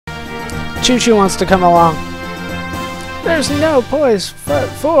Chu-Chu wants to come along. There's no place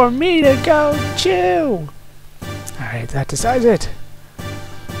for me to go, Chew! Alright, that decides it.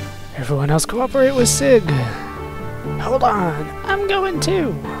 Everyone else cooperate with Sig. Hold on, I'm going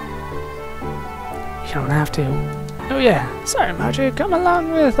too. You don't have to. Oh yeah, sorry Maji, come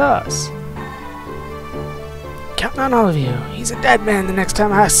along with us. Counting on all of you. He's a dead man the next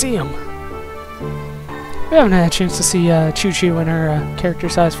time I see him. We haven't had a chance to see Chu-Chu in her character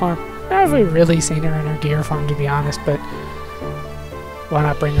size form. Nor have we really seen her in her gear form, to be honest, but why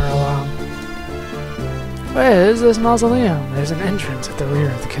not bring her along? Where is this mausoleum? There's an entrance at the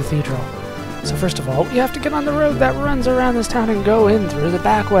rear of the cathedral. So first of all, we have to get on the road that runs around this town and go in through the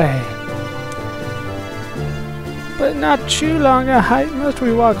back way. But not too long a hike, must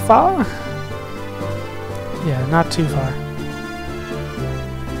we walk far? Yeah, not too far.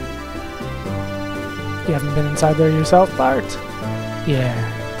 You haven't been inside there yourself, Bart? Yeah.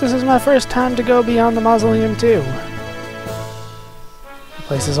 This is my first time to go beyond the mausoleum, too. The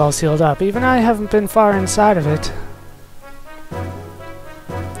place is all sealed up. Even I haven't been far inside of it.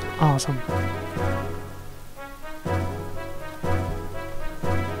 Awesome.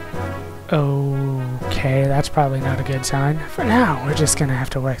 Okay, that's probably not a good sign. For now, we're just gonna have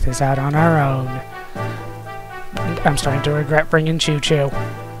to work this out on our own. I'm starting to regret bringing Chu-Chu.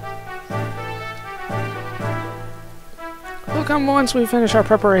 We'll come once we finish our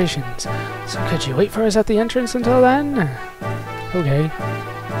preparations. So could you wait for us at the entrance until then? Okay.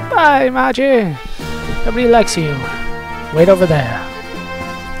 Bye, Maji! Nobody likes you. Wait over there.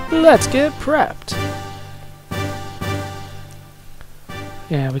 Let's get prepped.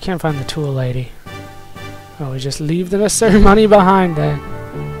 Yeah, we can't find the tool lady. Oh, we just leave the necessary money behind then.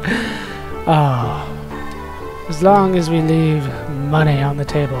 Oh. As long as we leave money on the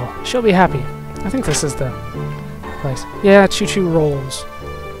table, she'll be happy. I think this is the place. Yeah, Chu-Chu rolls.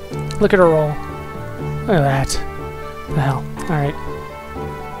 Look at her roll. Look at that. The hell. Alright.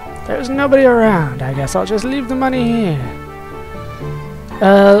 There's nobody around. I guess I'll just leave the money here.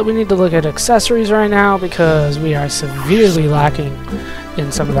 We need to look at accessories right now because we are severely lacking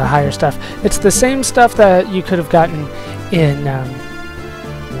in some of the higher stuff. It's the same stuff that you could have gotten in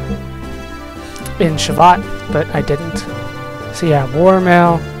Shavat, but I didn't. So yeah, War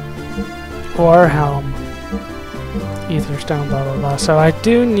Mail, War Helm, Etherstone, blah blah blah. So I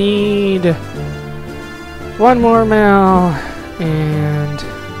do need one more mail and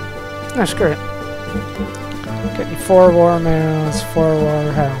screw it. Getting 4 War Mails, 4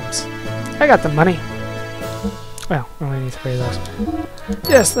 War Helms. I got the money. Well, I only need 3 of those.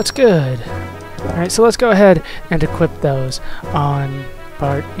 Yes, that's good. Alright, so let's go ahead and equip those on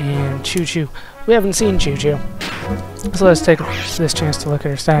Bart and Chu-Chu. We haven't seen Chu-Chu. So let's take this chance to look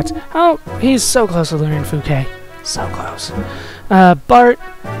at her stats. Oh, he's so close to learning Fouquet. So close. Bart,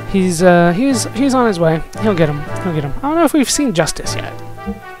 he's on his way. He'll get him. He'll get him. I don't know if we've seen Justice yet.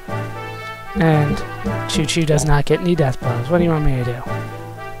 And Chu-Chu does not get any death blows. What do you want me to do?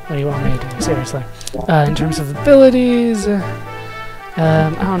 What do you want me to do? Seriously. In terms of abilities, I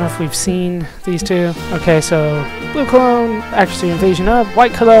don't know if we've seen these two. Okay, so blue cologne, accuracy invasion up,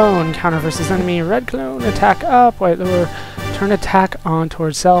 white cologne, counter versus enemy, red cologne, attack up, white lower, turn attack on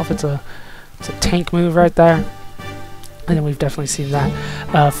towards self. It's a tank move right there. And then we've definitely seen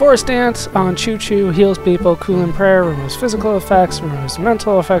that. Forest Dance on Chu-Chu heals people. Cool and Prayer removes physical effects, removes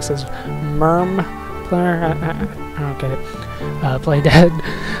mental effects as Merm player. I don't get it. Play Dead.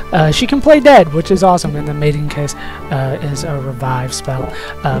 She can play dead, which is awesome. And the Mating Case is a revive spell.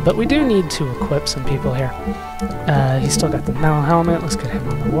 But we do need to equip some people here. He's still got the metal helmet. Let's get him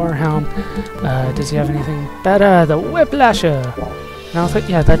on the war helm. Does he have anything better? The Whiplasher. No,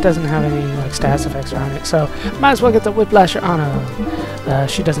 yeah, that doesn't have any like status effects around it, so might as well get the Whiplasher on her.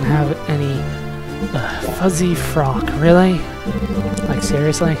 She doesn't have any fuzzy frock, really? Like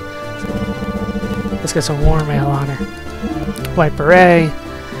seriously? Let's get some war mail on her. White beret,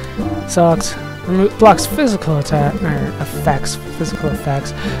 socks, blocks physical attack or effects, physical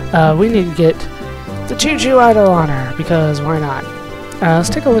effects. We need to get the Chu-Chu idol on her because why not? Let's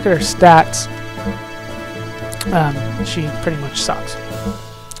take a look at her stats. She pretty much sucks.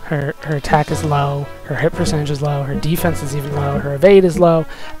 Her attack is low, her hit percentage is low, her defense is even low, her evade is low,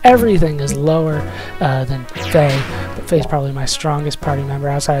 everything is lower than Faye. But Faye's probably my strongest party member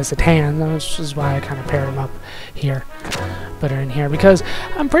outside of Satan, which is why I kind of paired him up here. Put her in here, because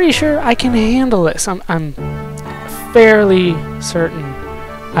I'm pretty sure I can handle this. I'm fairly certain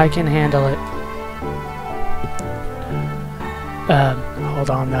I can handle it. Hold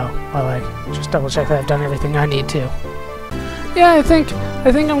on though, while I just double check that I've done everything I need to. Yeah, I think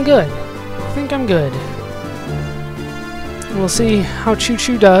I'm good. I think I'm good. we'll see how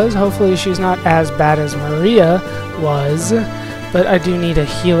Chu-Chu does. Hopefully she's not as bad as Maria was, but I do need a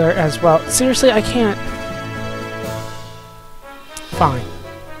healer as well. Seriously, I can't. Fine.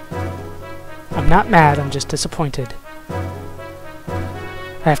 I'm not mad, I'm just disappointed.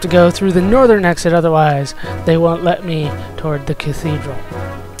 I have to go through the northern exit, otherwise they won't let me toward the cathedral.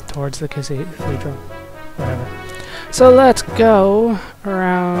 Towards the cathedral. Whatever. So let's go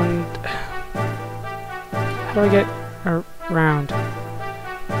around... How do I get around?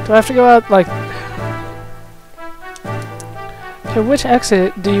 Do I have to go out, like... Okay, which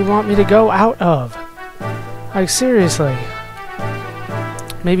exit do you want me to go out of? Like, seriously.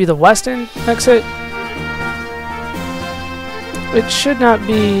 Maybe the western exit? It should not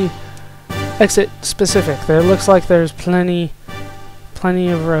be exit specific. There looks like there's plenty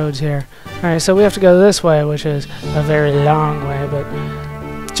of roads here. Alright, so we have to go this way, which is a very long way, but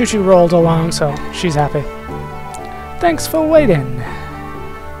Chu-Chu rolled along, so she's happy. Thanks for waiting.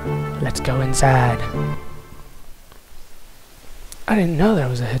 Let's go inside. I didn't know there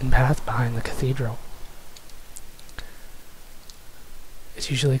was a hidden path behind the cathedral. It's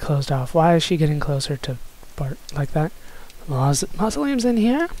usually closed off. Why is she getting closer to Bart like that? Mausoleum's in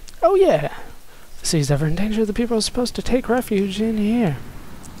here? Oh yeah! The city's ever in danger. The people are supposed to take refuge in here.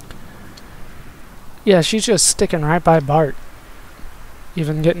 Yeah, she's just sticking right by Bart.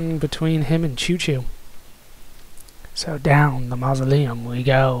 Even getting between him and Chu-Chu. So down the mausoleum we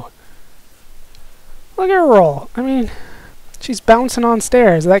go. Look at her roll. I mean, she's bouncing on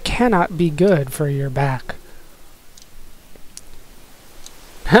stairs. That cannot be good for your back.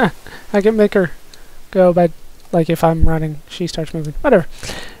 I can make her go by, like, if I'm running, she starts moving. Whatever.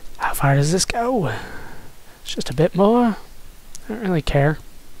 How far does this go? It's just a bit more. I don't really care.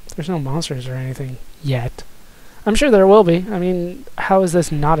 There's no monsters or anything yet. I'm sure there will be. I mean, how is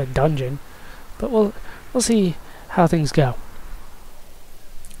this not a dungeon? But we'll see how things go.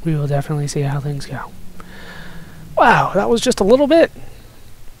 We will definitely see how things go. Wow, that was just a little bit.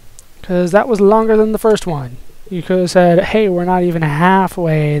 Because that was longer than the first one. You could have said, hey, we're not even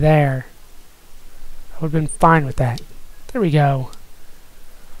halfway there. I would have been fine with that. There we go.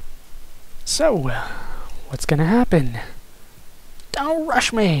 So, what's gonna happen? Don't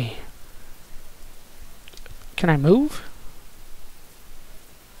rush me! Can I move?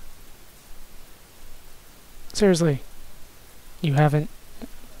 Seriously, you haven't...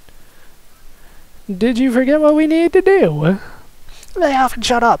 Did you forget what we need to do? Lay off and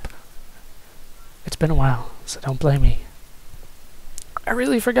shut up! It's been a while, so don't blame me. I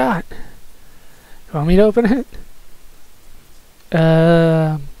really forgot. You want me to open it?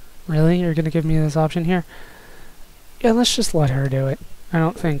 Really? You're gonna give me this option here? Yeah, let's just let her do it. I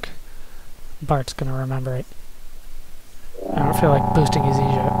don't think Bart's gonna remember it. I don't feel like boosting his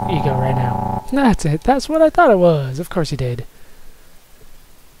ego right now. That's it. That's what I thought it was. Of course he did.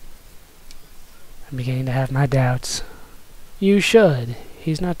 I'm beginning to have my doubts. You should.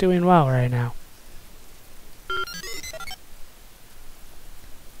 He's not doing well right now.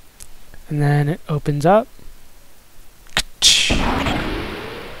 And then it opens up.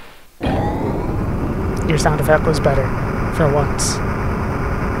 Your sound effect was better. For once.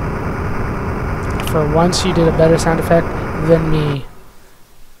 For once you did a better sound effect than me.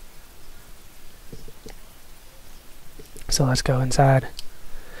 So let's go inside.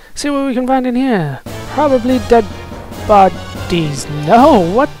 See what we can find in here. Probably dead bodies. No,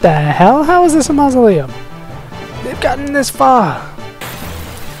 what the hell? How is this a mausoleum? They've gotten this far.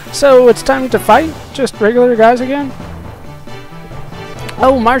 So it's time to fight? Just regular guys again?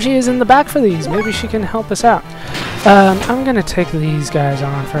 Oh, Margie is in the back for these. Maybe she can help us out. I'm gonna take these guys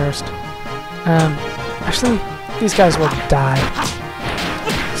on first. Actually, these guys will die.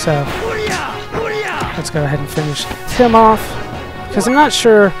 So, let's go ahead and finish him off. Because I'm not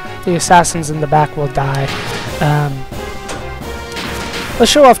sure the assassins in the back will die.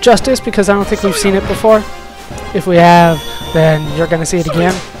 Let's show off Justice, because I don't think we've seen it before. If we have, then you're gonna see it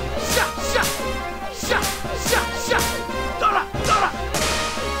again.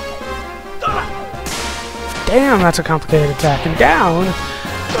 Damn, that's a complicated attack. And down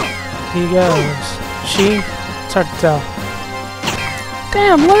he goes. She? It's hard to tell.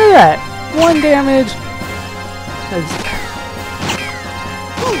 Damn, look at that! 1 damage.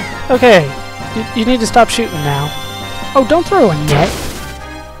 Okay, you need to stop shooting now. Oh, don't throw a net.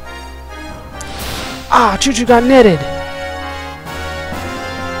 Ah, Chu-Chu got netted.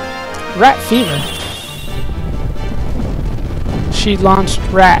 Rat fever. She launched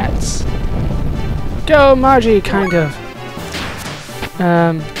rats. Go, Margie, kind of.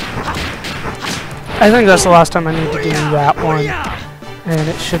 I think that's the last time I need to do that one, and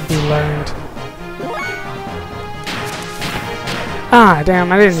it should be learned. Ah,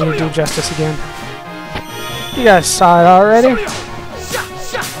 damn, I didn't need to do justice again. You guys saw it already.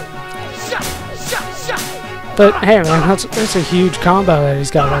 But hey man, that's a huge combo that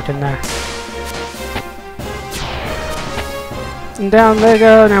he's got working there. And down they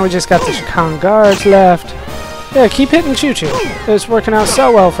go, now we just got the Chikan guards left. Yeah, keep hitting Chu-Chu. It's working out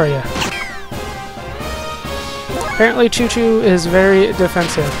so well for you. Apparently Chu-Chu is very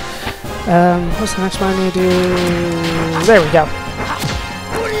defensive. What's the next one I need to do? There we go.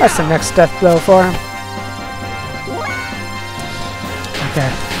 That's the next death blow for him.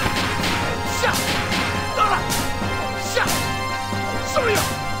 Okay.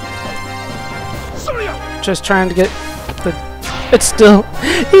 Just trying to get the... It's still...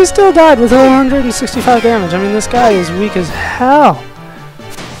 He still died with 165 damage. I mean, this guy is weak as hell.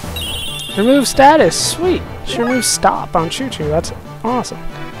 Remove status. Sweet. She removes stop on Chu-Chu. That's awesome.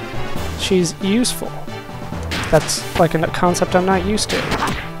 She's useful. That's like a concept I'm not used to.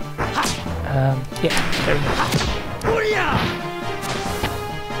 Yeah. There we go.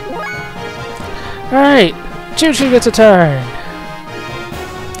 Alright. Chu-Chu gets a turn.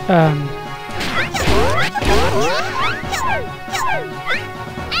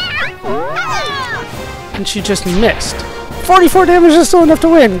 And she just missed. 44 damage is still enough to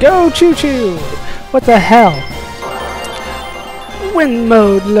win. Go, Chu-Chu! What the hell? Wind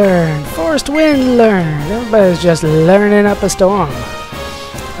mode learn. Forced wind learn. Everybody's just learning up a storm.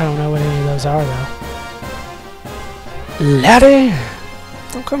 I don't know what any of those are, though. Laddie!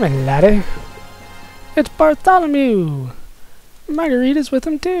 Don't call me Laddie. It's Bartholomew. Margarita's with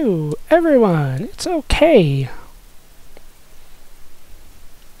him, too. Everyone, it's okay.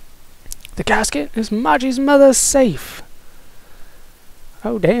 The casket is Maji's mother's safe.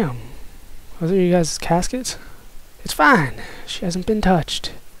 Oh, damn. Those are you guys' caskets? It's fine. She hasn't been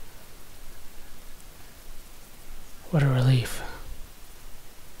touched. What a relief.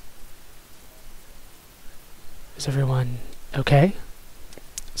 Is everyone okay?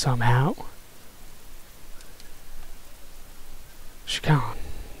 Somehow? Chikan.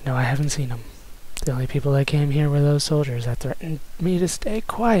 No, I haven't seen them. The only people that came here were those soldiers that threatened me to stay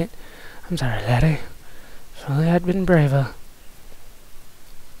quiet. I'm sorry, laddie. If only I'd been braver.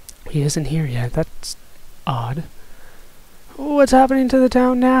 He isn't here yet. That's odd. What's happening to the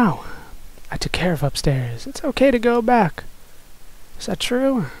town now? I took care of upstairs. It's okay to go back. Is that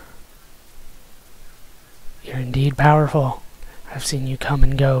true? You're indeed powerful. I've seen you come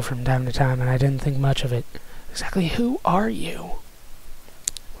and go from time to time, and I didn't think much of it. Exactly who are you?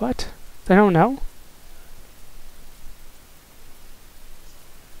 What? They don't know?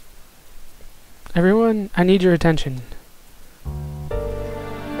 Everyone, I need your attention.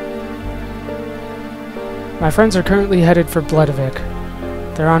 My friends are currently headed for Bloodovik.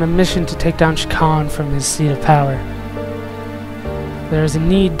 They're on a mission to take down Chikan from his seat of power. There is a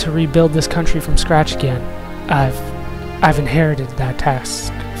need to rebuild this country from scratch again. I've inherited that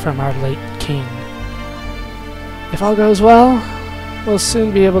task from our late king. If all goes well, we'll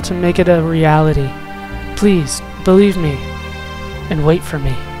soon be able to make it a reality. Please, believe me, and wait for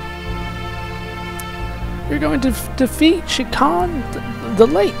me. You're going to defeat Chikan, the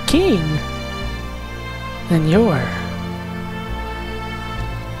late king? Then you're...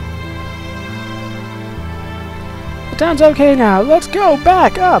 The town's okay now. Let's go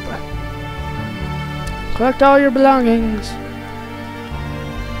back up. Collect all your belongings.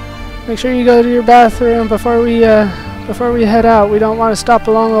 Make sure you go to your bathroom before we head out. We don't want to stop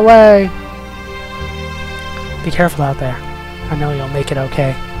along the way. Be careful out there. I know you'll make it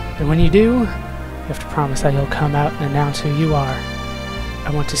okay. And when you do, you have to promise that you'll come out and announce who you are. I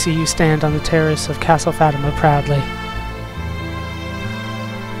want to see you stand on the terrace of Castle Fatima proudly.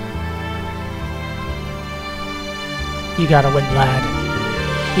 You gotta win, lad.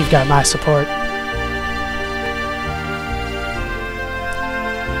 You've got my support.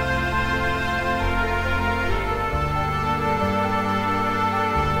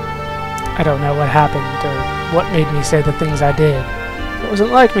 I don't know what happened or what made me say the things I did. It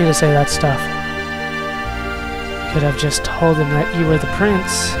wasn't like me to say that stuff. Could have just told him that you were the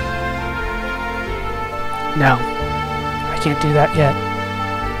prince. No, I can't do that yet.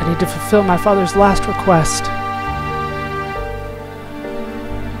 I need to fulfill my father's last request.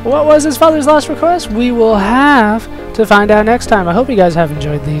 What was his father's last request? We will have to find out next time. I hope you guys have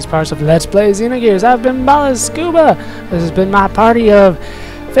enjoyed these parts of Let's Play Xenogears. I've been Bala Scuba. This has been my party of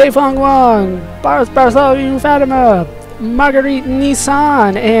Fei Fong Wong, Bartholomew Fatima, Marguerite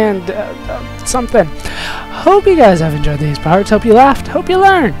Nisan, and something. Hope you guys have enjoyed these parts. Hope you laughed. Hope you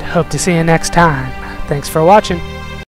learned. Hope to see you next time. Thanks for watching.